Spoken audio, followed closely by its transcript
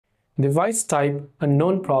Device type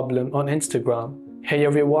unknown problem on Instagram. Hey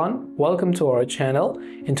everyone, welcome to our channel.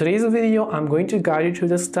 In today's video, I'm going to guide you through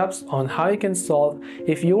the steps on how you can solve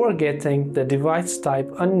if you are getting the device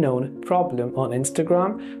type unknown problem on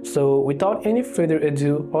Instagram. So without any further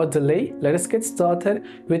ado or delay, let us get started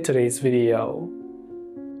with today's video.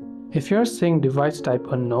 If you're seeing device type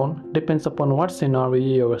unknown, depends upon what scenario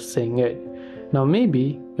you're seeing it. Now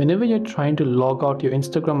maybe whenever you're trying to log out your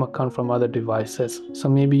Instagram account from other devices, so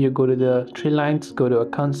maybe you go to the three lines, go to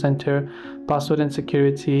account center, password and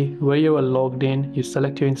security, where you are logged in, you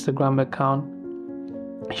select your Instagram account.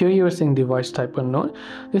 Here you are seeing device type unknown.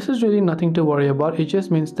 This is really nothing to worry about. It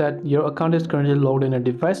just means that your account is currently logged in a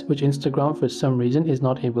device which Instagram for some reason is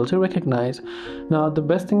not able to recognize. Now the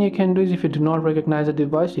best thing you can do is, if you do not recognize a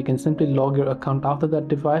device, you can simply log your account out of that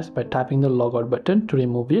device by tapping the logout button to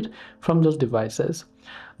remove it from those devices.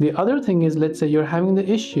 The other thing is, let's say you're having the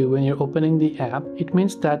issue when you're opening the app. It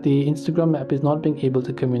means that the Instagram app is not being able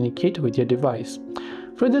to communicate with your device.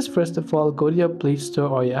 For this, first of all, go to your Play Store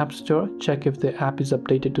or your App Store, check if the app is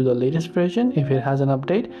updated to the latest version. If it has an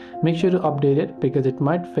update, make sure to update it because it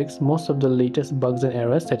might fix most of the latest bugs and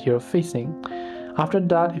errors that you're facing. After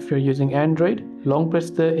that, if you're using Android, long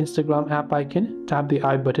press the Instagram app icon, tap the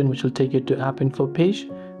I button which will take you to app info page.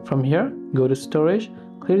 From here, go to storage,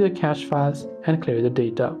 clear the cache files and clear the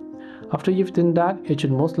data. After you've done that, it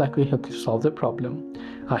should most likely help you solve the problem.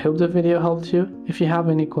 I hope the video helped you. If you have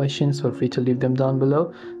any questions, feel free to leave them down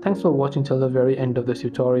below. Thanks for watching till the very end of this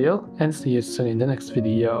tutorial and see you soon in the next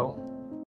video.